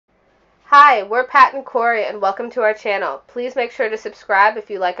Hi, we're Pat and Corey, and welcome to our channel. Please make sure to subscribe if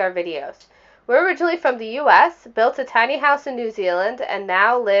you like our videos. We're originally from the US, built a tiny house in New Zealand, and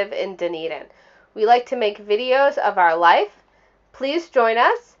now live in Dunedin. We like to make videos of our life. Please join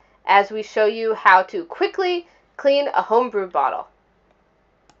us as we show you how to quickly clean a homebrew bottle.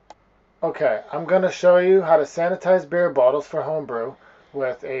 Okay, I'm going to show you how to sanitize beer bottles for homebrew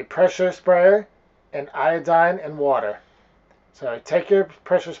with a pressure sprayer and iodine and water. So take your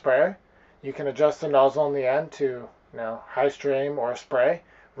pressure sprayer. You can adjust the nozzle on the end to high stream or spray.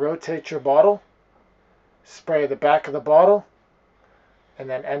 Rotate your bottle, spray the back of the bottle, and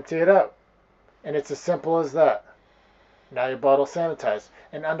then empty it out. And it's as simple as that. Now your bottle's sanitized.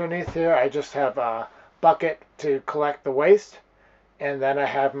 And underneath here I just have a bucket to collect the waste, and then I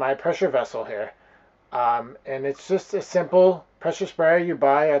have my pressure vessel here. And it's just a simple pressure sprayer you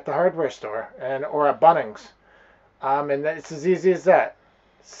buy at the hardware store or at Bunnings. And it's as easy as that.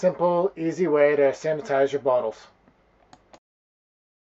 Simple, easy way to sanitize your bottles.